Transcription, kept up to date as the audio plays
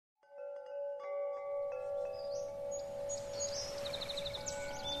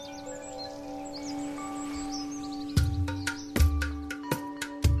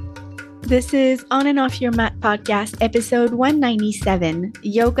This is On and Off Your Mat podcast, episode 197,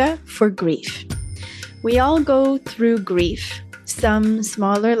 Yoga for Grief. We all go through grief, some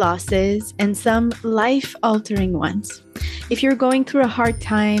smaller losses and some life-altering ones. If you're going through a hard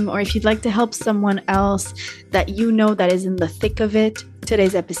time or if you'd like to help someone else that you know that is in the thick of it,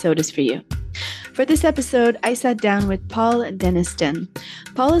 today's episode is for you. For this episode, I sat down with Paul Denniston.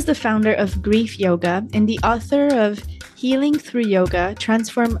 Paul is the founder of Grief Yoga and the author of Healing Through Yoga,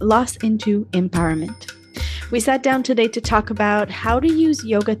 Transform Loss into Empowerment. We sat down today to talk about how to use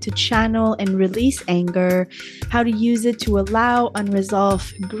yoga to channel and release anger, how to use it to allow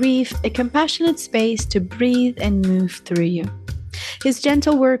unresolved grief a compassionate space to breathe and move through you. His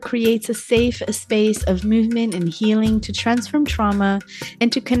gentle work creates a safe space of movement and healing to transform trauma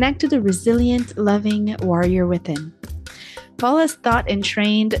and to connect to the resilient, loving warrior within. Paul has taught and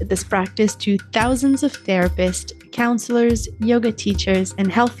trained this practice to thousands of therapists, counselors, yoga teachers, and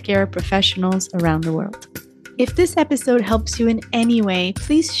healthcare professionals around the world. If this episode helps you in any way,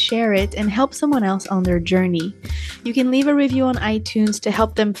 please share it and help someone else on their journey. You can leave a review on iTunes to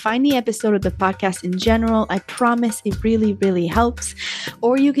help them find the episode of the podcast in general. I promise it really, really helps.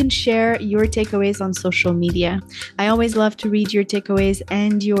 Or you can share your takeaways on social media. I always love to read your takeaways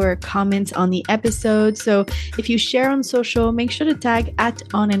and your comments on the episode. So if you share on social, make sure to tag at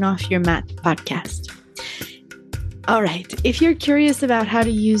On and Off Your Mat podcast. All right, if you're curious about how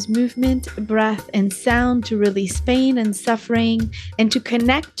to use movement, breath, and sound to release pain and suffering and to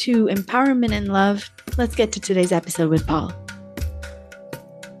connect to empowerment and love, let's get to today's episode with Paul.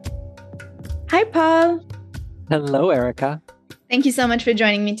 Hi, Paul. Hello, Erica. Thank you so much for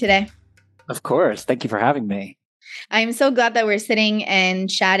joining me today. Of course. Thank you for having me. I'm so glad that we're sitting and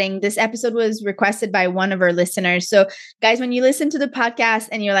chatting. This episode was requested by one of our listeners. So guys, when you listen to the podcast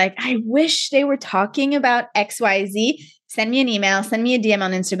and you're like, I wish they were talking about XYZ, send me an email, send me a DM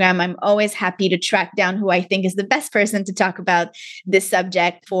on Instagram. I'm always happy to track down who I think is the best person to talk about this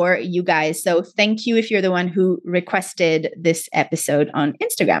subject for you guys. So thank you if you're the one who requested this episode on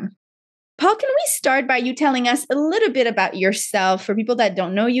Instagram. Paul, can we start by you telling us a little bit about yourself for people that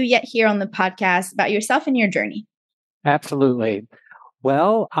don't know you yet here on the podcast, about yourself and your journey? Absolutely.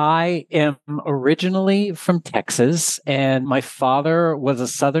 Well, I am originally from Texas, and my father was a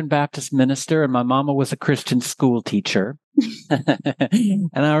Southern Baptist minister, and my mama was a Christian school teacher. And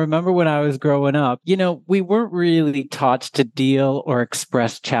I remember when I was growing up, we weren't really taught to deal or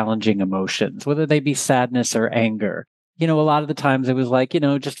express challenging emotions, whether they be sadness or anger. A lot of the times it was like,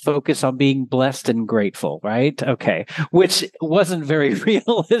 just focus on being blessed and grateful, right? Okay. Which wasn't very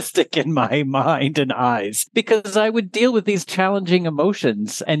realistic in my mind and eyes because I would deal with these challenging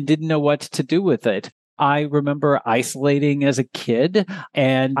emotions and didn't know what to do with it. I remember isolating as a kid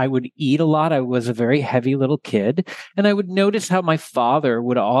and I would eat a lot. I was a very heavy little kid. And I would notice how my father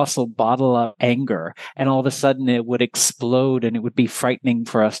would also bottle up anger and all of a sudden it would explode and it would be frightening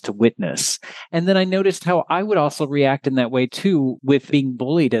for us to witness. And then I noticed how I would also react in that way too with being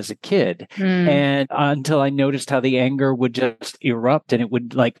bullied as a kid. And until I noticed how the anger would just erupt and it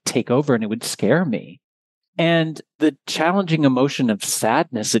would take over and it would scare me. And the challenging emotion of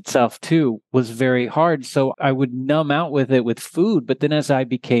sadness itself, too, was very hard. So I would numb out with it with food. But then as I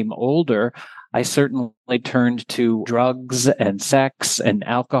became older, I certainly turned to drugs and sex and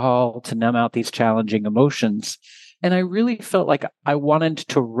alcohol to numb out these challenging emotions. And I really felt like I wanted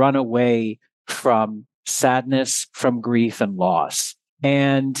to run away from sadness, from grief and loss.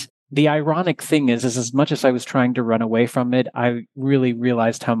 And the ironic thing is as much as I was trying to run away from it, I really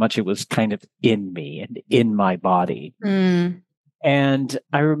realized how much it was kind of in me and in my body. And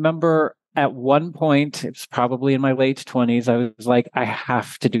I remember at one point, it was probably in my late 20s, I was like, I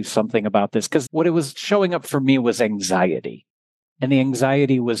have to do something about this because what it was showing up for me was anxiety. And the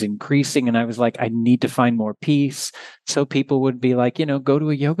anxiety was increasing. And I was like, I need to find more peace. So people would be like, go to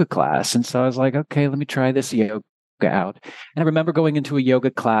a yoga class. And so I was like, okay, let me try this yoga out. And I remember going into a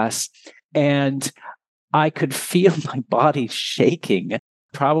yoga class and I could feel my body shaking,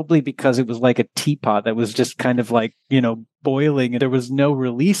 probably because it was like a teapot that was just kind of boiling and there was no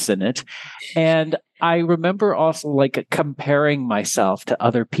release in it. And I remember also comparing myself to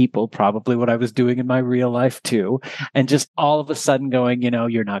other people, probably what I was doing in my real life too. And just all of a sudden going,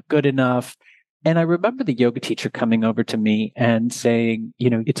 you're not good enough. And I remember the yoga teacher coming over to me and saying,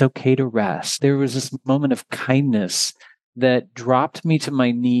 it's okay to rest. There was this moment of kindness that dropped me to my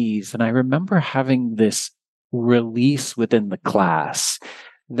knees. And I remember having this release within the class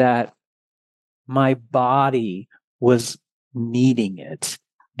that my body was needing it.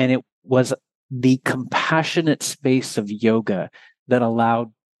 And it was the compassionate space of yoga that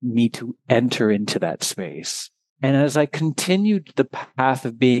allowed me to enter into that space. And as I continued the path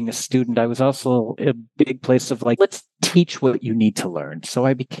of being a student, I was also a big place of like, let's teach what you need to learn. So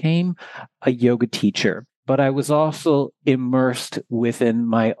I became a yoga teacher, but I was also immersed within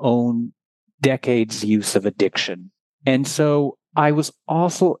my own decades use of addiction. And so I was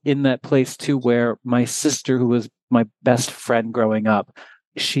also in that place too, where my sister, who was my best friend growing up,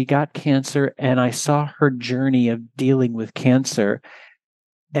 she got cancer, and I saw her journey of dealing with cancer.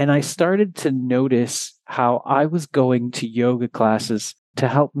 And I started to notice how I was going to yoga classes to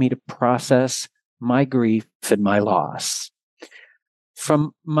help me to process my grief and my loss.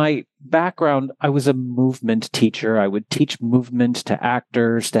 From my background, I was a movement teacher. I would teach movement to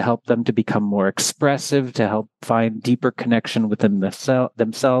actors to help them to become more expressive, to help find deeper connection within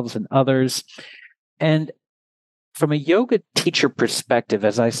themselves and others. And from a yoga teacher perspective,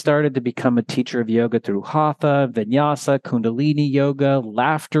 as I started to become a teacher of yoga through hatha, vinyasa, kundalini yoga,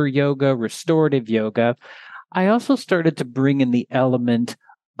 laughter yoga, restorative yoga, I also started to bring in the element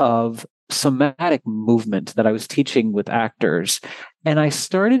of somatic movement that I was teaching with actors. And I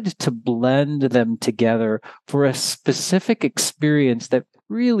started to blend them together for a specific experience that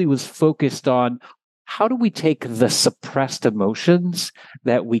really was focused on how do we take the suppressed emotions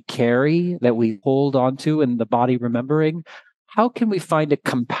that we carry, that we hold onto in the body remembering? How can we find a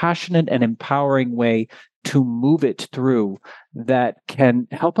compassionate and empowering way to move it through that can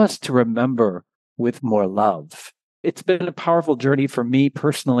help us to remember with more love? It's been a powerful journey for me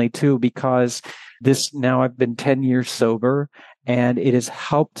personally, too, because now I've been 10 years sober, and it has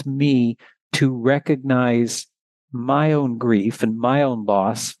helped me to recognize my own grief and my own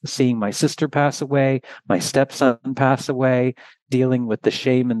loss, seeing my sister pass away, my stepson pass away, dealing with the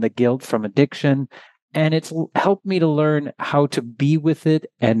shame and the guilt from addiction. And it's helped me to learn how to be with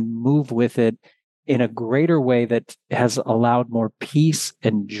it and move with it in a greater way that has allowed more peace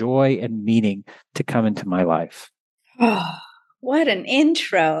and joy and meaning to come into my life. Oh, what an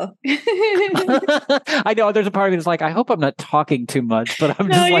intro. I know there's a part of me that's like, I hope I'm not talking too much, but I'm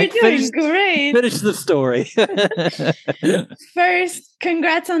No, just you're like, doing great. finish the story. First,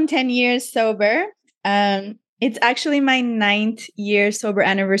 congrats on 10 years sober. It's actually my 9th year sober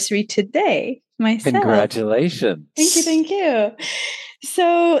anniversary today myself. Congratulations. Thank you.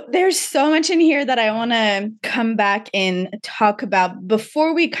 So there's so much in here that I want to come back and talk about.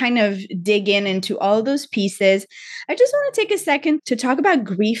 Before we kind of dig into all those pieces, I just want to take a second to talk about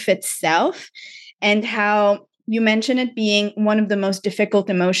grief itself and how you mentioned it being one of the most difficult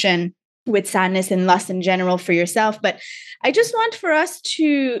emotion with sadness and loss in general for yourself. But I just want for us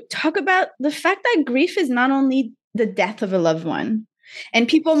to talk about the fact that grief is not only the death of a loved one. And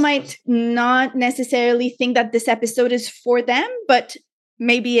people might not necessarily think that this episode is for them, but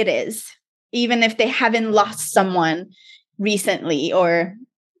maybe it is, even if they haven't lost someone recently or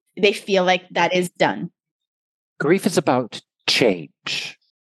they feel like that is done. Grief is about change,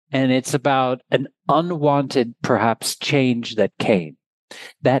 and it's about an unwanted, perhaps, change that came.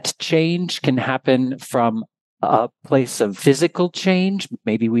 That change can happen from a place of physical change.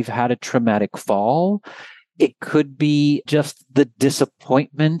 Maybe we've had a traumatic fall. It could be just the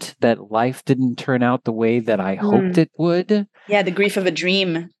disappointment that life didn't turn out the way that I hoped it would. Yeah, the grief of a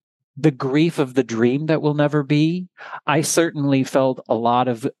dream. The grief of the dream that will never be. I certainly felt a lot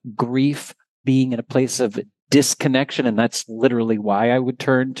of grief being in a place of disconnection. And that's literally why I would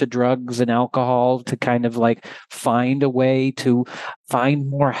turn to drugs and alcohol to kind of like find a way to find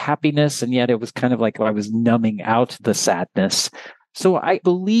more happiness. And yet it was kind of like I was numbing out the sadness. So I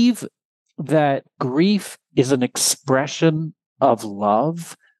believe that grief is an expression of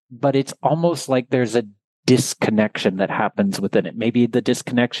love, but it's almost like there's a disconnection that happens within it. Maybe the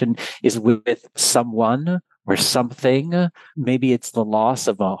disconnection is with someone or something. Maybe it's the loss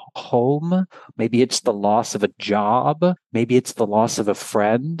of a home. Maybe it's the loss of a job. Maybe it's the loss of a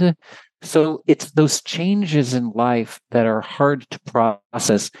friend. So it's those changes in life that are hard to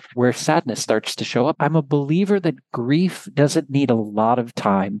process where sadness starts to show up. I'm a believer that grief doesn't need a lot of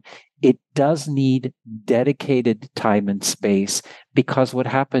time. It does need dedicated time and space, because what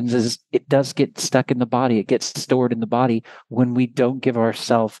happens is it does get stuck in the body. It gets stored in the body when we don't give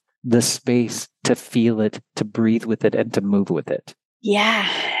ourselves the space to feel it, to breathe with it, and to move with it. Yeah.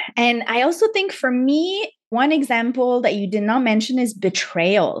 And I also think for me, one example that you did not mention is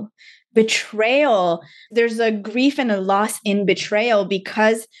betrayal. Betrayal, there's a grief and a loss in betrayal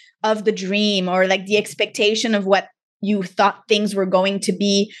because of the dream or like the expectation of what you thought things were going to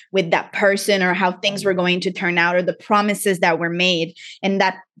be with that person or how things were going to turn out or the promises that were made. And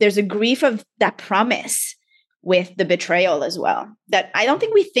that there's a grief of that promise with the betrayal as well. That I don't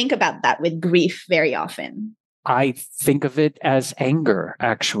think we think about that with grief very often. I think of it as anger,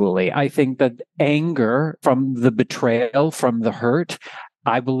 actually. I think that anger from the betrayal, from the hurt,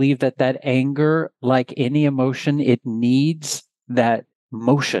 I believe that that anger, like any emotion, it needs that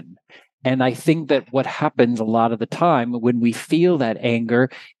motion. And I think that what happens a lot of the time when we feel that anger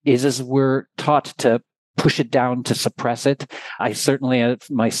is as we're taught to push it down, to suppress it. I certainly,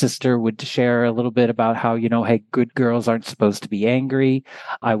 my sister would share a little bit about how, hey, good girls aren't supposed to be angry.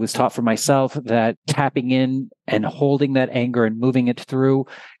 I was taught for myself that tapping in and holding that anger and moving it through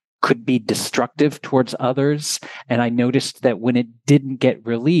could be destructive towards others. And I noticed that when it didn't get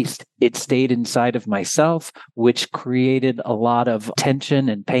released, it stayed inside of myself, which created a lot of tension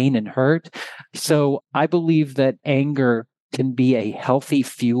and pain and hurt. So I believe that anger can be a healthy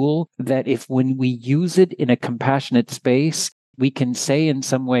fuel, that if when we use it in a compassionate space, we can say in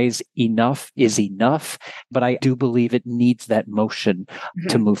some ways enough is enough, but I do believe it needs that motion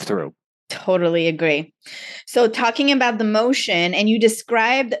to move through. Totally agree. So talking about the motion, and you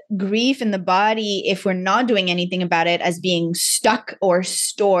described grief in the body, if we're not doing anything about it, as being stuck or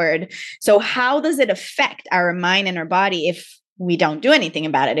stored. So how does it affect our mind and our body if we don't do anything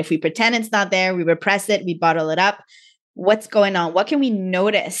about it? If we pretend it's not there, we repress it, we bottle it up, what's going on? What can we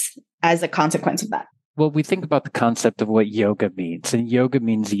notice as a consequence of that? Well, we think about the concept of what yoga means, and yoga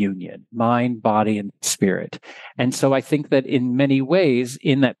means union, mind, body, and spirit. And so I think that in many ways,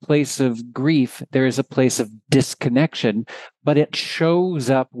 in that place of grief, there is a place of disconnection, but it shows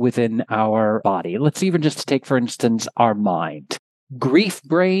up within our body. Let's even just take, for instance, our mind. Grief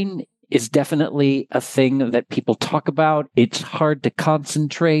brain is definitely a thing that people talk about. It's hard to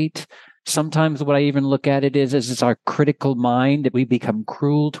concentrate. Sometimes what I even look at it is our critical mind. We become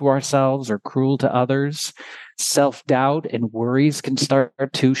cruel to ourselves or cruel to others. Self-doubt and worries can start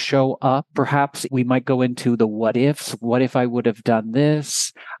to show up. Perhaps we might go into the what ifs. What if I would have done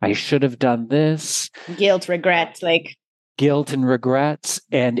this? I should have done this. Guilt, regret, guilt and regrets.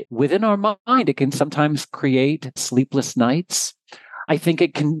 And within our mind, it can sometimes create sleepless nights. I think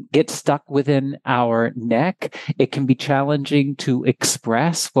it can get stuck within our neck. It can be challenging to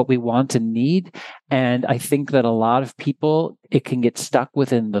express what we want and need. And I think that a lot of people, it can get stuck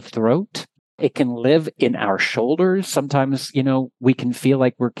within the throat. It can live in our shoulders. Sometimes, we can feel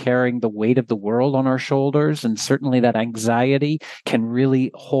like we're carrying the weight of the world on our shoulders. And certainly that anxiety can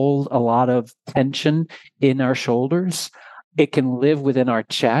really hold a lot of tension in our shoulders. It can live within our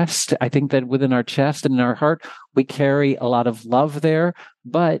chest. I think that within our chest and in our heart, we carry a lot of love there.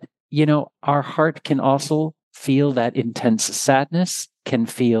 But, our heart can also feel that intense sadness, can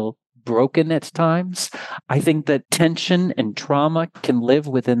feel broken at times. I think that tension and trauma can live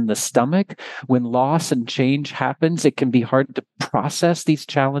within the stomach. When loss and change happens, it can be hard to process these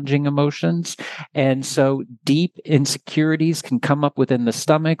challenging emotions. And so deep insecurities can come up within the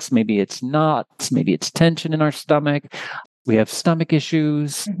stomachs. Maybe it's knots, maybe it's tension in our stomach. We have stomach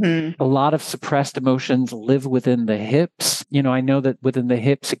issues. A lot of suppressed emotions live within the hips. I know that within the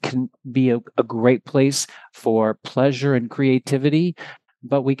hips, it can be a great place for pleasure and creativity,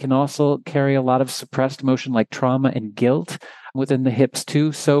 but we can also carry a lot of suppressed emotion like trauma and guilt within the hips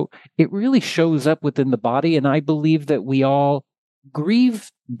too. So it really shows up within the body. And I believe that we all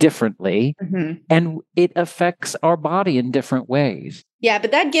grieve differently and it affects our body in different ways. Yeah,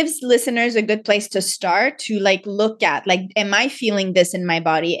 but that gives listeners a good place to start to look at, am I feeling this in my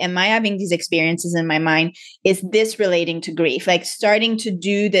body? Am I having these experiences in my mind? Is this relating to grief? Starting to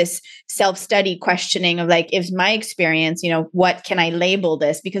do this self-study questioning of is my experience, what can I label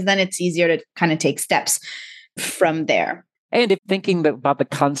this? Because then it's easier to kind of take steps from there. And if thinking about the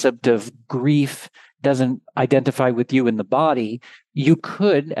concept of grief doesn't identify with you in the body, you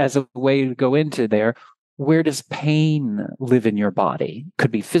could, as a way to go into there, where does pain live in your body? It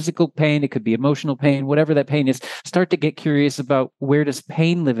could be physical pain, it could be emotional pain, whatever that pain is. Start to get curious about where does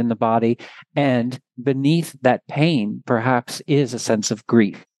pain live in the body, and beneath that pain, perhaps, is a sense of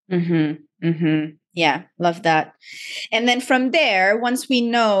grief. Yeah, love that. And then from there, once we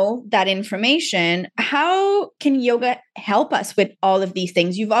know that information, how can yoga help us with all of these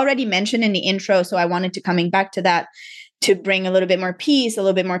things? You've already mentioned in the intro, so I wanted to coming back to that, to bring a little bit more peace, a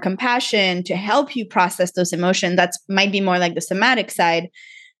little bit more compassion, to help you process those emotions. That might be more like the somatic side.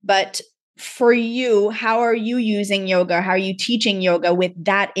 But for you, how are you using yoga? How are you teaching yoga with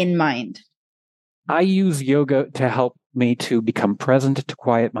that in mind? I use yoga to help me to become present, to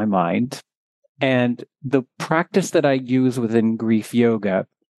quiet my mind. And the practice that I use within grief yoga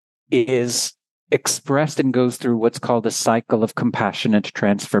is expressed and goes through what's called a cycle of compassionate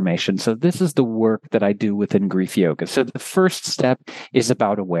transformation. So this is the work that I do within grief yoga. So the first step is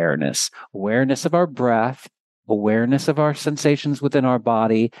about awareness of our breath, awareness of our sensations within our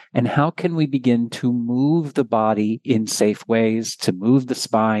body, and how can we begin to move the body in safe ways, to move the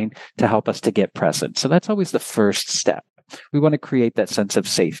spine, to help us to get present. So that's always the first step. We want to create that sense of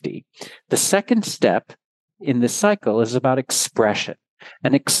safety. The second step in this cycle is about expression.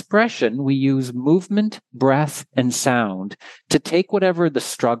 And expression, we use movement, breath, and sound to take whatever the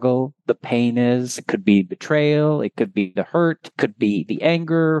struggle, the pain is. It could be betrayal, it could be the hurt, it could be the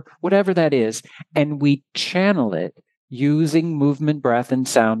anger, whatever that is. And we channel it using movement, breath, and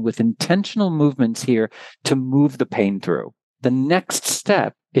sound with intentional movements here to move the pain through. The next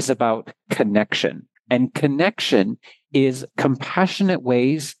step is about connection. And connection is compassionate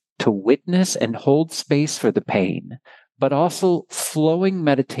ways to witness and hold space for the pain, but also flowing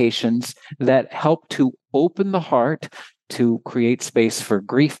meditations that help to open the heart, to create space for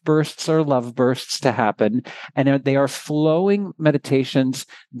grief bursts or love bursts to happen. And they are flowing meditations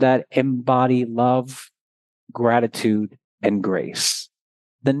that embody love, gratitude, and grace.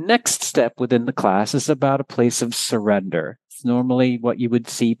 The next step within the class is about a place of surrender. It's normally what you would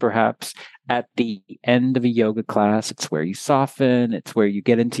see perhaps at the end of a yoga class. It's where you soften, it's where you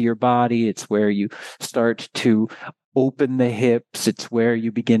get into your body, it's where you start to open the hips, it's where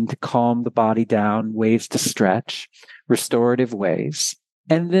you begin to calm the body down, ways to stretch, restorative ways.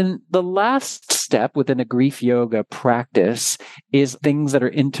 And then the last step within a grief yoga practice is things that are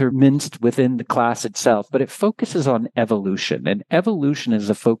interminced within the class itself, but it focuses on evolution. And evolution is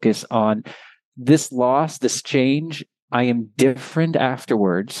a focus on this loss, this change. I am different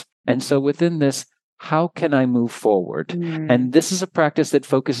afterwards. And so within this, how can I move forward? And this is a practice that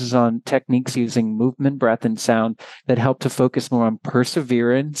focuses on techniques using movement, breath, and sound that help to focus more on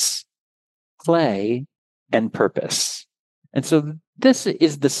perseverance, play, and purpose. And so this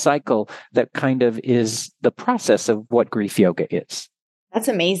is the cycle that kind of is the process of what grief yoga is. That's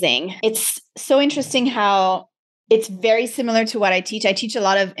amazing. It's so interesting how it's very similar to what I teach. I teach a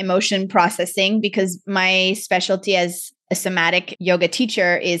lot of emotion processing because my specialty as a somatic yoga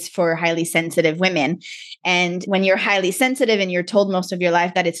teacher is for highly sensitive women. And when you're highly sensitive and you're told most of your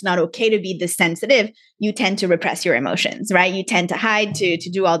life that it's not okay to be this sensitive, you tend to repress your emotions, right? You tend to hide, to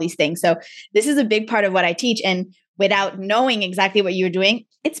do all these things. So this is a big part of what I teach. And without knowing exactly what you're doing,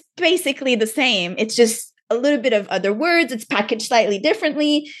 it's basically the same. It's just a little bit of other words. It's packaged slightly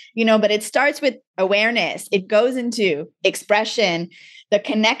differently, but it starts with awareness. It goes into expression. The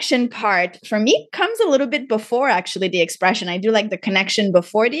connection part for me comes a little bit before actually the expression. I do like the connection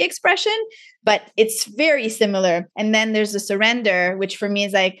before the expression, but it's very similar. And then there's the surrender, which for me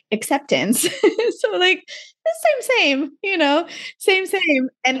is like acceptance. So like the same.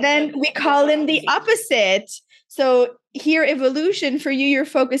 And then we call in the opposite. So here, evolution for you, you're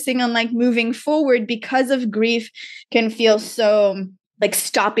focusing on like moving forward because of grief can feel so like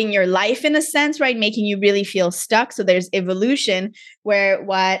stopping your life in a sense, right? Making you really feel stuck. So there's evolution where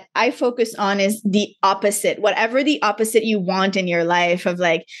what I focus on is the opposite, whatever the opposite you want in your life of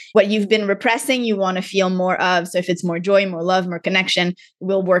like what you've been repressing, you want to feel more of. So if it's more joy, more love, more connection,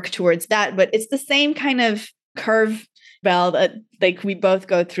 we'll work towards that. But it's the same kind of curve bell that like we both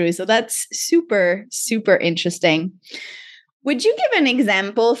go through. So that's super, super interesting. Would you give an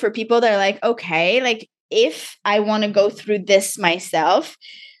example for people that are like, okay, like if I want to go through this myself,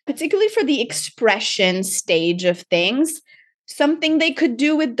 particularly for the expression stage of things, something they could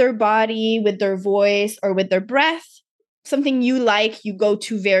do with their body, with their voice, or with their breath, something you like, you go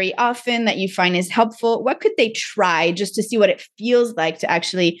to very often that you find is helpful, what could they try just to see what it feels like to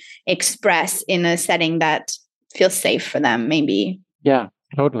actually express in a setting that feels safe for them, maybe? Yeah,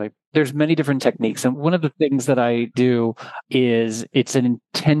 totally. There's many different techniques. And one of the things that I do is it's an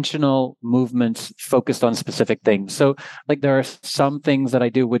intentional movement focused on specific things. So like there are some things that I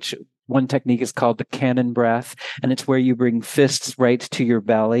do, which one technique is called the cannon breath. And it's where you bring fists right to your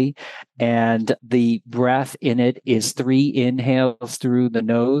belly. And the breath in it is 3 inhales through the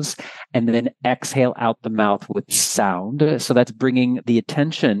nose and then exhale out the mouth with sound. So that's bringing the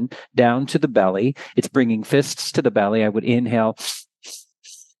attention down to the belly. It's bringing fists to the belly. I would inhale,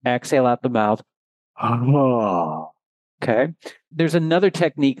 exhale out the mouth. Oh, okay. There's another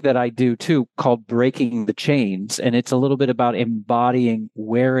technique that I do too called breaking the chains. And it's a little bit about embodying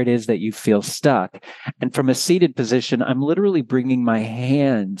where it is that you feel stuck. And from a seated position, I'm literally bringing my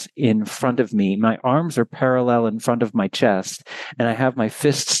hands in front of me. My arms are parallel in front of my chest, and I have my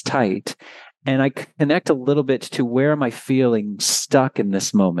fists tight. And I connect a little bit to where am I feeling stuck in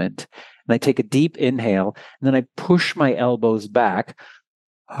this moment. And I take a deep inhale, and then I push my elbows back.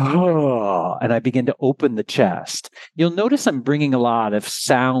 And I begin to open the chest. You'll notice I'm bringing a lot of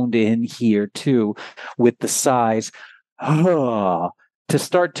sound in here too with the sighs to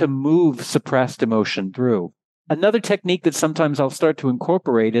start to move suppressed emotion through. Another technique that sometimes I'll start to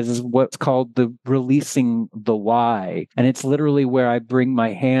incorporate is what's called the releasing the why. And it's literally where I bring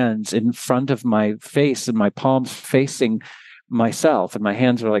my hands in front of my face and my palms facing myself, and my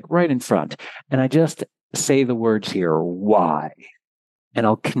hands are like right in front. And I just say the words here, why? And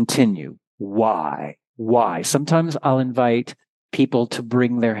I'll continue, why? Why? Sometimes I'll invite people to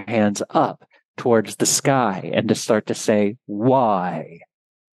bring their hands up towards the sky and to start to say, why?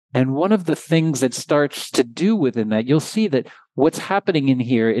 And one of the things that starts to do within that, you'll see that what's happening in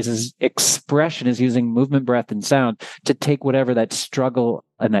here is expression is using movement, breath, and sound to take whatever that struggle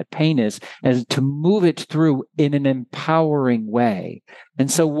and that pain is and to move it through in an empowering way. And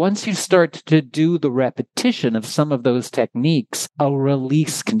so once you start to do the repetition of some of those techniques, a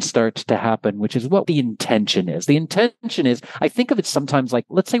release can start to happen, which is what the intention is. The intention is, I think of it sometimes like,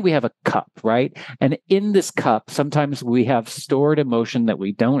 let's say we have a cup, right? And in this cup, sometimes we have stored emotion that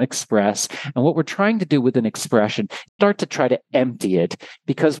we don't express. And what we're trying to do with an expression, start to try to empty it,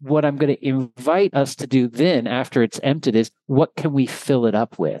 because what I'm going to invite us to do then after it's emptied is, what can we fill it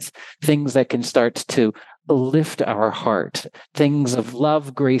up with? Things that can start to lift our heart, things of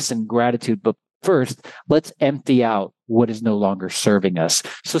love, grace, and gratitude. But first, let's empty out what is no longer serving us.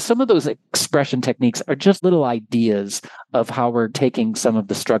 So some of those expression techniques are just little ideas of how we're taking some of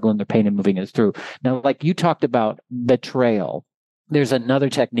the struggle and the pain and moving it through. Now, like you talked about betrayal, there's another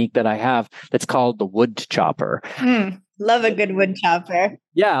technique that I have that's called the wood chopper. Love a good wood chopper.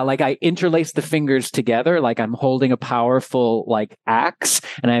 Yeah, like I interlace the fingers together, like I'm holding a powerful like axe,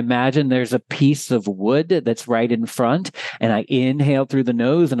 and I imagine there's a piece of wood that's right in front, and I inhale through the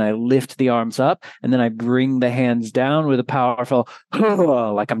nose and I lift the arms up, and then I bring the hands down with a powerful,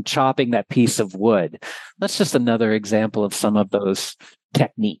 like I'm chopping that piece of wood. That's just another example of some of those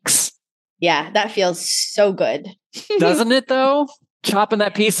techniques. Yeah, that feels so good. Doesn't it though? Chopping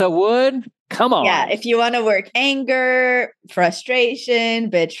that piece of wood? Come on. Yeah, if you want to work anger, frustration,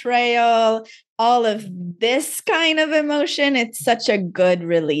 betrayal, all of this kind of emotion, it's such a good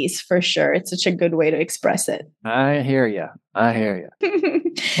release for sure. It's such a good way to express it. I hear you. I hear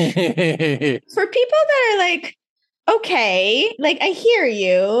you. For people that are like, okay, like I hear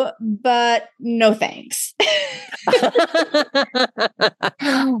you, but no thanks.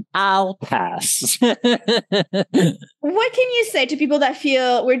 I'll pass. What can you say to people that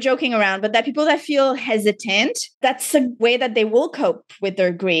feel, we're joking around, but that people that feel hesitant, that's a way that they will cope with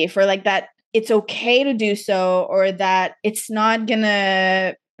their grief, or like that it's okay to do so, or that it's not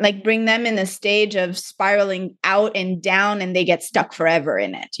gonna like bring them in a stage of spiraling out and down and they get stuck forever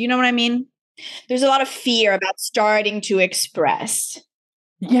in it. You know what I mean? There's a lot of fear about starting to express.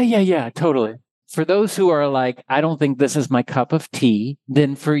 Yeah, totally. For those who are like, I don't think this is my cup of tea,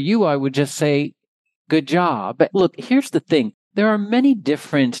 then for you, I would just say, good job. But look, here's the thing. There are many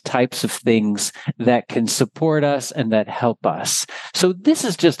different types of things that can support us and that help us. So this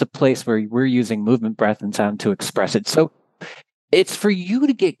is just a place where we're using movement, breath, and sound to express it. So it's for you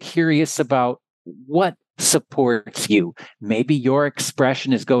to get curious about what supports you. Maybe your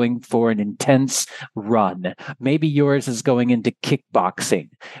expression is going for an intense run. Maybe yours is going into kickboxing.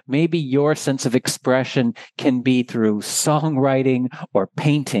 Maybe your sense of expression can be through songwriting or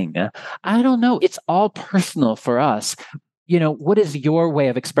painting. I don't know. It's all personal for us. You know, what is your way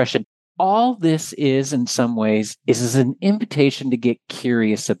of expression? All this is, in some ways, is an invitation to get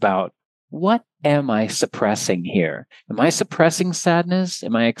curious about, what am I suppressing here? Am I suppressing sadness?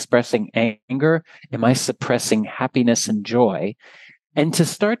 Am I expressing anger? Am I suppressing happiness and joy? And to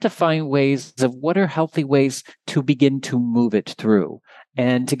start to find ways of what are healthy ways to begin to move it through,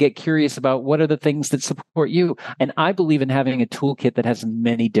 and to get curious about what are the things that support you. And I believe in having a toolkit that has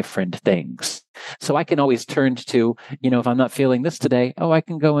many different things. So I can always turn to, if I'm not feeling this today, I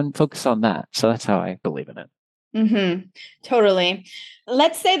can go and focus on that. So that's how I believe in it. Mm-hmm. Totally.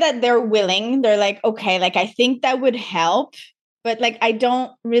 Let's say that they're willing. They're like, okay, like I think that would help, but like I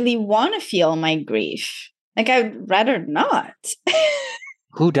don't really want to feel my grief. Like I'd rather not.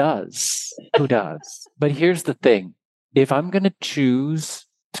 Who does? Who does? But here's the thing. If I'm going to choose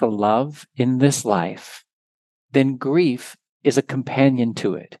to love in this life, then grief is a companion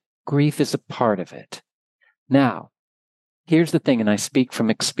to it. Grief is a part of it. Now, here's the thing, and I speak from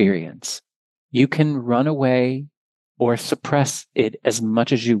experience. You can run away or suppress it as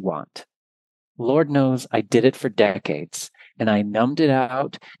much as you want. Lord knows I did it for decades, and I numbed it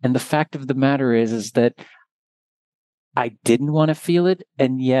out. And the fact of the matter is that I didn't want to feel it,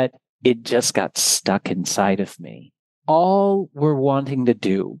 and yet it just got stuck inside of me. All we're wanting to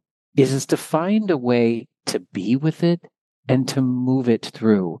do is to find a way to be with it and to move it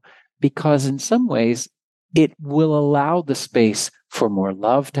through, because in some ways, it will allow the space for more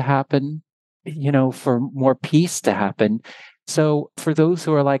love to happen, for more peace to happen. So for those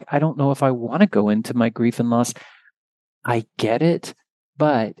who are like, I don't know if I want to go into my grief and loss, I get it.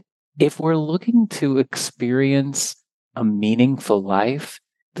 But if we're looking to experience a meaningful life,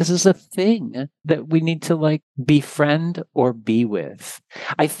 this is a thing that we need to like befriend or be with.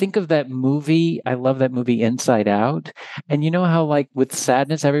 I think of that movie. I love that movie Inside Out. And you know how like with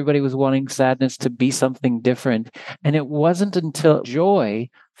sadness, everybody was wanting sadness to be something different. And it wasn't until joy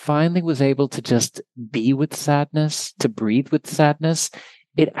finally was able to just be with sadness, to breathe with sadness,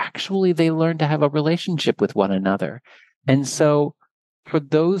 they learned to have a relationship with one another. And so for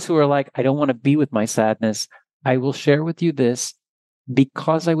those who are like, I don't want to be with my sadness, I will share with you this: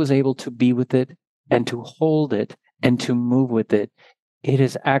 because I was able to be with it and to hold it and to move with it, it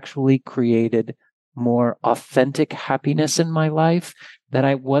has actually created more authentic happiness in my life that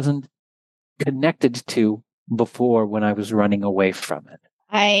I wasn't connected to before when I was running away from it.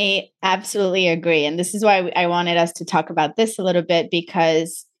 I absolutely agree. And this is why I wanted us to talk about this a little bit,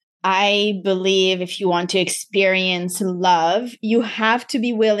 because I believe if you want to experience love, you have to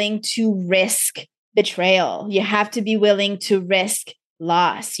be willing to risk betrayal. You have to be willing to risk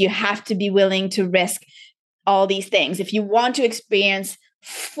loss. You have to be willing to risk all these things. If you want to experience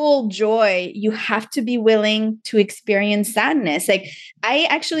full joy, you have to be willing to experience sadness. Like, I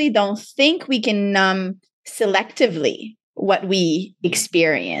actually don't think we can numb selectively what we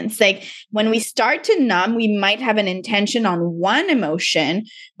experience. Like, when we start to numb, we might have an intention on one emotion,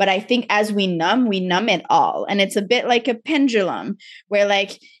 but I think as we numb it all. And it's a bit like a pendulum where,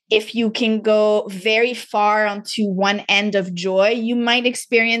 like, if you can go very far onto one end of joy, you might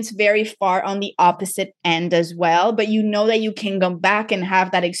experience very far on the opposite end as well. But you know that you can go back and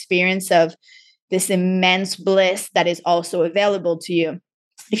have that experience of this immense bliss that is also available to you.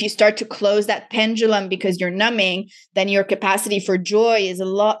 If you start to close that pendulum because you're numbing, then your capacity for joy is a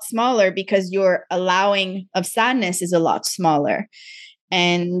lot smaller because your allowing of sadness is a lot smaller.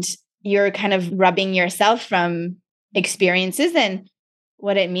 And you're kind of rubbing yourself from experiences and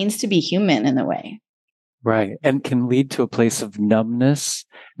what it means to be human in a way. Right. And can lead to a place of numbness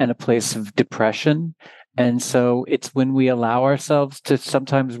and a place of depression. And so it's when we allow ourselves to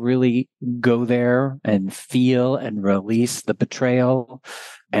sometimes really go there and feel and release the betrayal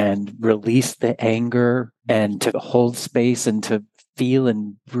and release the anger and to hold space and to feel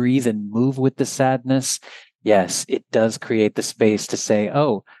and breathe and move with the sadness. Yes, it does create the space to say,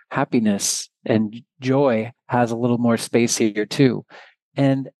 oh, happiness and joy has a little more space here too.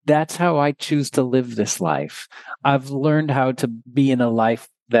 And that's how I choose to live this life. I've learned how to be in a life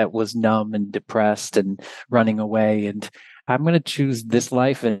that was numb and depressed and running away. And I'm going to choose this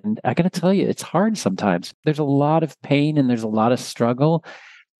life. And I got to tell you, it's hard sometimes. There's a lot of pain and there's a lot of struggle.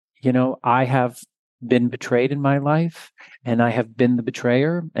 I have been betrayed in my life and I have been the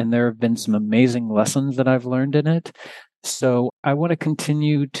betrayer. And there have been some amazing lessons that I've learned in it. So I want to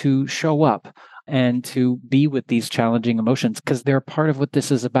continue to show up and to be with these challenging emotions because they're part of what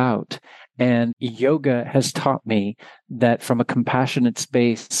this is about. And yoga has taught me that from a compassionate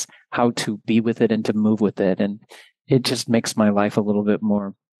space, how to be with it and to move with it. And it just makes my life a little bit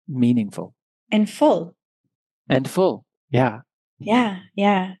more meaningful. And full. And full. Yeah.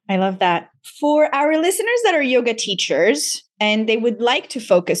 Yeah. I love that. For our listeners that are yoga teachers and they would like to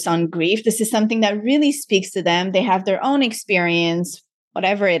focus on grief, this is something that really speaks to them. They have their own experience,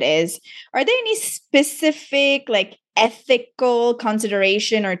 whatever it is. Are there any specific, like, ethical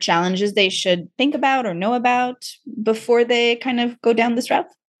consideration or challenges they should think about or know about before they kind of go down this route?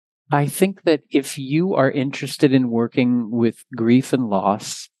 I think that if you are interested in working with grief and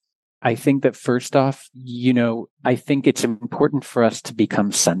loss, I think that first off, I think it's important for us to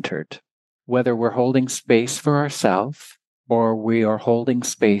become centered, whether we're holding space for ourselves or we are holding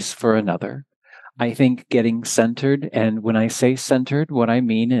space for another. I think getting centered, and when I say centered, what I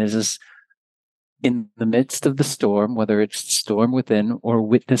mean is in the midst of the storm, whether it's the storm within or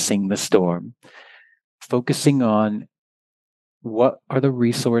witnessing the storm, focusing on what are the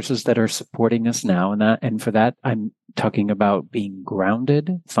resources that are supporting us now. And for that, I'm talking about being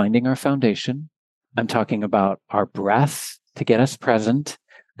grounded, finding our foundation. I'm talking about our breath to get us present.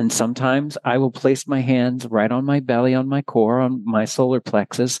 And sometimes I will place my hands right on my belly, on my core, on my solar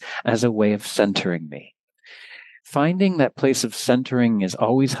plexus as a way of centering me. Finding that place of centering is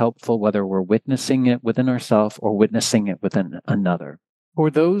always helpful, whether we're witnessing it within ourselves or witnessing it within another.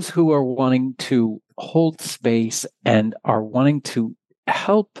 For those who are wanting to hold space and are wanting to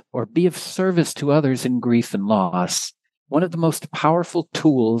help or be of service to others in grief and loss, one of the most powerful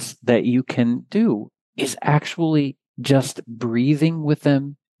tools that you can do is actually just breathing with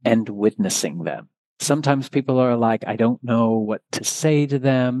them and witnessing them. Sometimes people are like, I don't know what to say to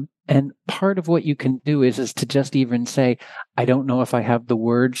them. And part of what you can do is to just even say, I don't know if I have the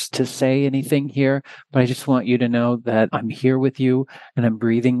words to say anything here, but I just want you to know that I'm here with you and I'm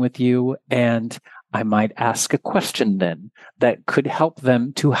breathing with you. And I might ask a question then that could help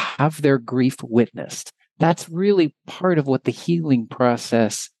them to have their grief witnessed. That's really part of what the healing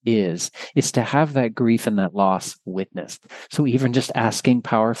process is to have that grief and that loss witnessed. So even just asking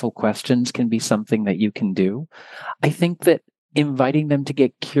powerful questions can be something that you can do. I think that inviting them to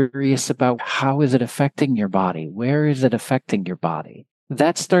get curious about how is it affecting your body? Where is it affecting your body?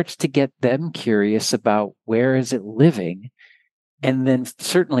 That starts to get them curious about where is it living. And then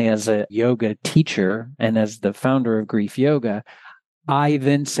certainly as a yoga teacher and as the founder of Grief Yoga, I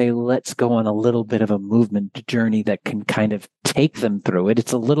then say, let's go on a little bit of a movement journey that can kind of take them through it.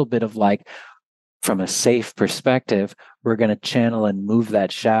 It's a little bit of like, from a safe perspective, we're going to channel and move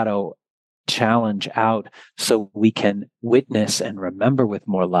that shadow challenge out so we can witness and remember with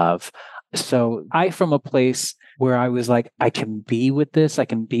more love. So from a place where I was like, I can be with this, I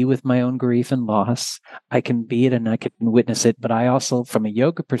can be with my own grief and loss, I can be it and I can witness it. But I also, from a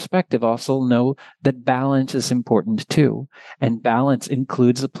yoga perspective, also know that balance is important too. And balance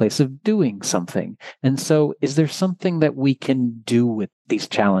includes a place of doing something. And so is there something that we can do with these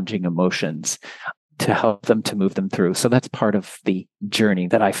challenging emotions to help them, to move them through? So that's part of the journey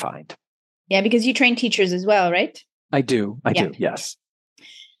that I find. Yeah, because you train teachers as well, right? I do, yes.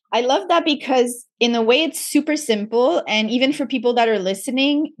 I love that because in a way it's super simple. And even for people that are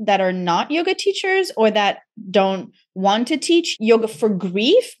listening that are not yoga teachers or that don't want to teach yoga for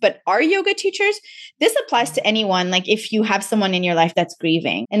grief, but are yoga teachers, this applies to anyone. Like if you have someone in your life that's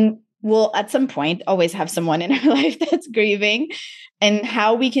grieving, and we'll at some point always have someone in our life that's grieving, and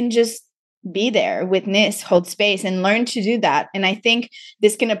how we can just be there, witness, hold space, and learn to do that. And I think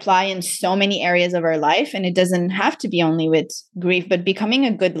this can apply in so many areas of our life. And it doesn't have to be only with grief, but becoming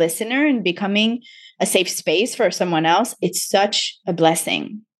a good listener and becoming a safe space for someone else. It's such a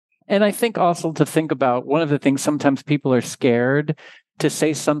blessing. And I think also to think about one of the things, sometimes people are scared to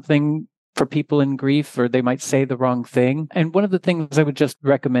say something for people in grief, or they might say the wrong thing. And one of the things I would just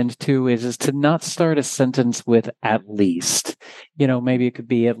recommend too is to not start a sentence with at least. Maybe it could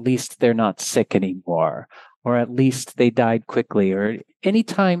be at least they're not sick anymore, or at least they died quickly, or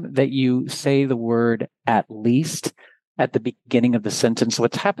anytime that you say the word at least at the beginning of the sentence,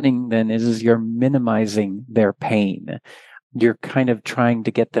 what's happening then is you're minimizing their pain. You're kind of trying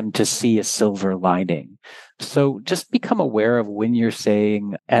to get them to see a silver lining. So just become aware of when you're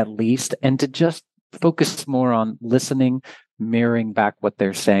saying at least, and to just focus more on listening, mirroring back what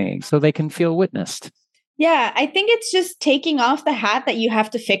they're saying so they can feel witnessed. Yeah, I think it's just taking off the hat that you have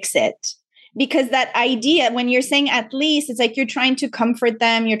to fix it. Because that idea, when you're saying at least, it's like you're trying to comfort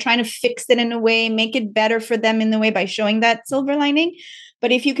them, you're trying to fix it in a way, make it better for them in the way by showing that silver lining.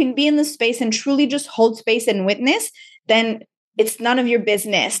 But if you can be in the space and truly just hold space and witness, then it's none of your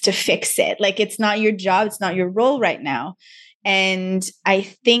business to fix it. Like it's not your job, it's not your role right now. And I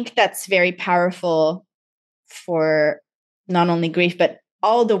think that's very powerful for not only grief, but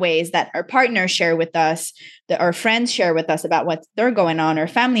all the ways that our partners share with us, that our friends share with us about what they're going on, or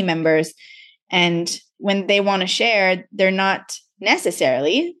family members. And when they want to share, they're not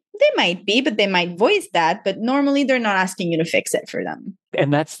necessarily, they might be, but they might voice that. But normally they're not asking you to fix it for them.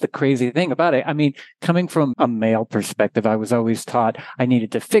 And that's the crazy thing about it. I mean, coming from a male perspective, I was always taught I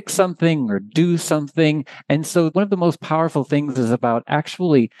needed to fix something or do something. And so one of the most powerful things is about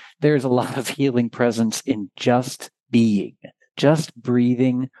actually, there's a lot of healing presence in just being, just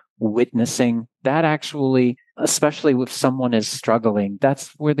breathing, witnessing. That actually, especially if someone is struggling,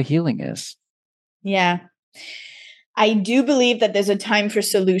 that's where the healing is. Yeah. I do believe that there's a time for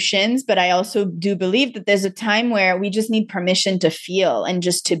solutions, but I also do believe that there's a time where we just need permission to feel and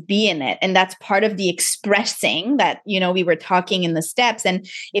just to be in it. And that's part of the expressing that, we were talking in the steps. And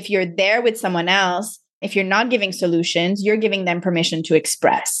if you're there with someone else, if you're not giving solutions, you're giving them permission to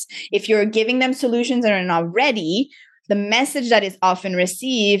express. If you're giving them solutions and are not ready, the message that is often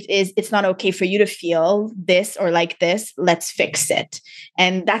received is it's not okay for you to feel this or like this. Let's fix it.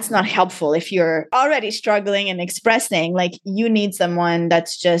 And that's not helpful. If you're already struggling and expressing, like you need someone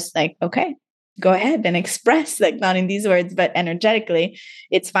that's just like, okay, go ahead and express, like not in these words, but energetically,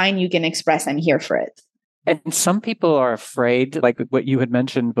 it's fine. You can express. I'm here for it. And some people are afraid, like what you had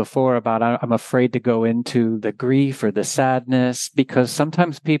mentioned before about I'm afraid to go into the grief or the sadness, because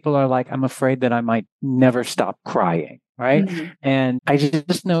sometimes people are like, I'm afraid that I might never stop crying, right? Mm-hmm. And I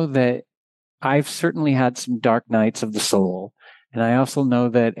just know that I've certainly had some dark nights of the soul. And I also know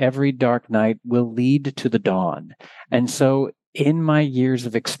that every dark night will lead to the dawn. And so in my years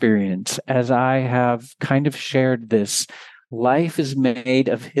of experience, as I have kind of shared this, life is made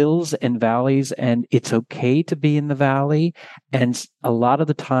of hills and valleys, and it's okay to be in the valley. And a lot of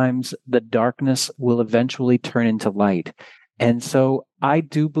the times, the darkness will eventually turn into light. And so I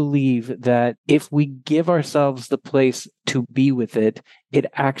do believe that if we give ourselves the place to be with it, it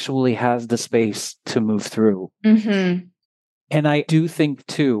actually has the space to move through. Mm-hmm. And I do think,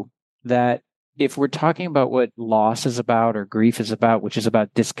 too, that if we're talking about what loss is about or grief is about, which is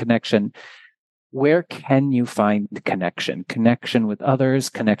about disconnection, where can you find connection? Connection with others,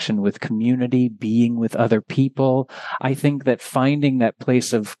 connection with community, being with other people. I think that finding that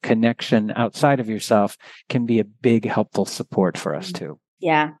place of connection outside of yourself can be a big helpful support for us too.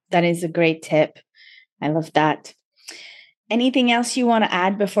 Yeah, that is a great tip. I love that. Anything else you want to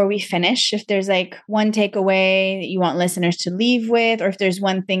add before we finish? If there's like one takeaway that you want listeners to leave with, or if there's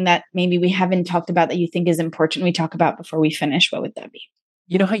one thing that maybe we haven't talked about that you think is important we talk about before we finish, what would that be?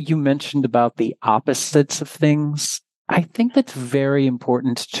 You know how you mentioned about the opposites of things? I think that's very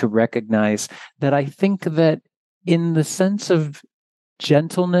important to recognize that I think that in the sense of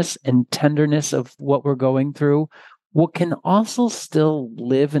gentleness and tenderness of what we're going through, what can also still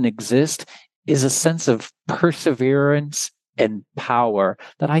live and exist is a sense of perseverance and power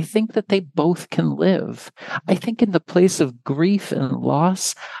that I think that they both can live. I think in the place of grief and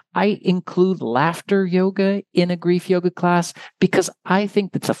loss, I include laughter yoga in a grief yoga class because I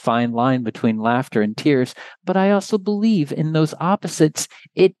think it's a fine line between laughter and tears. But I also believe in those opposites.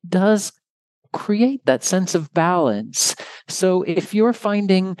 It does create that sense of balance. So if you're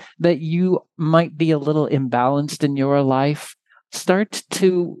finding that you might be a little imbalanced in your life, start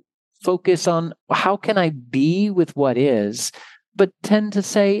to focus on how can I be with what is, but tend to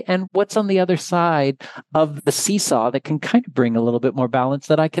say, and what's on the other side of the seesaw that can kind of bring a little bit more balance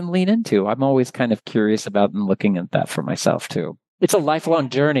that I can lean into. I'm always kind of curious about and looking at that for myself too. It's a lifelong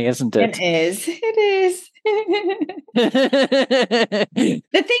journey, isn't it? It is. It is. The thing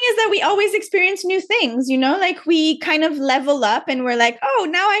is that we always experience new things, like we kind of level up and we're like, oh,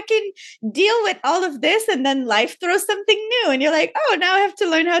 now I can deal with all of this. And then life throws something new. And you're like, oh, now I have to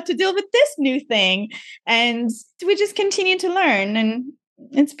learn how to deal with this new thing. And we just continue to learn. And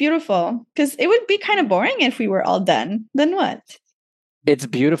it's beautiful because it would be kind of boring if we were all done. Then what? It's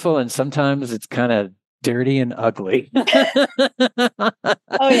beautiful. And sometimes it's kind of dirty and ugly. Oh,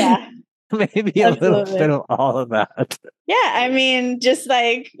 yeah. Maybe absolutely. A little bit of all of that. Yeah, I mean, just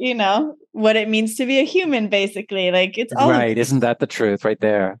like, what it means to be a human, basically. Like, it's all right. Isn't that the truth right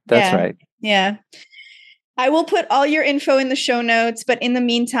there? That's right. Yeah. I will put all your info in the show notes, but in the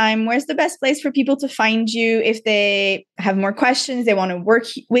meantime, where's the best place for people to find you if they have more questions, they want to work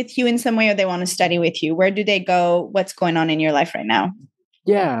with you in some way, or they want to study with you? Where do they go? What's going on in your life right now?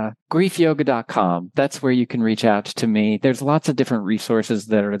 Yeah, griefyoga.com. That's where you can reach out to me. There's lots of different resources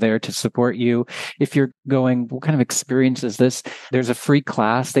that are there to support you. If you're going, what kind of experience is this? There's a free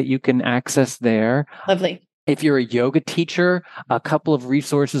class that you can access there. Lovely. If you're a yoga teacher, a couple of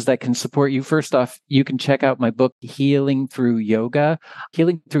resources that can support you. First off, you can check out my book, Healing Through Yoga,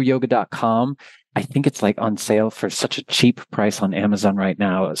 healingthroughyoga.com. I think it's like on sale for such a cheap price on Amazon right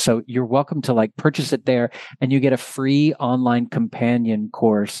now. So you're welcome to purchase it there, and you get a free online companion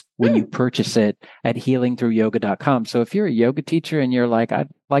course when you purchase it at healingthroughyoga.com. So if you're a yoga teacher and you're like, I'd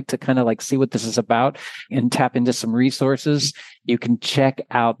like to kind of see what this is about and tap into some resources, you can check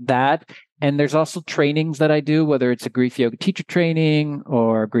out that. And there's also trainings that I do, whether it's a grief yoga teacher training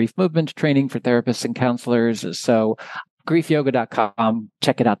or grief movement training for therapists and counselors. So griefyoga.com,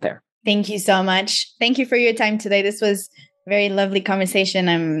 check it out there. Thank you so much. Thank you for your time today. This was a very lovely conversation.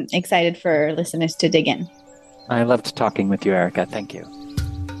 I'm excited for listeners to dig in. I loved talking with you, Erica. Thank you.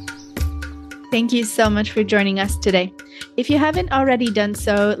 Thank you so much for joining us today. If you haven't already done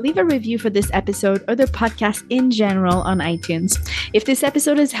so, leave a review for this episode or the podcast in general on iTunes. If this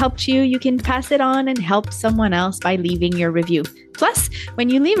episode has helped you, you can pass it on and help someone else by leaving your review. Plus, when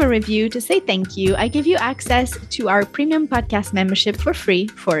you leave a review to say thank you, I give you access to our premium podcast membership for free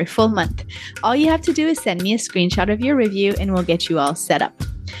for a full month. All you have to do is send me a screenshot of your review and we'll get you all set up.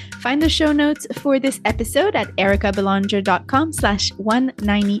 Find the show notes for this episode at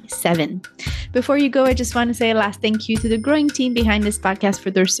ericabelanger.com/197. Before you go, I just want to say a last thank you to the growing team behind this podcast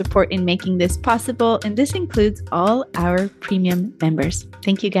for their support in making this possible. And this includes all our premium members.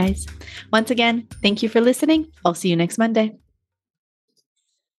 Thank you guys. Once again, thank you for listening. I'll see you next Monday.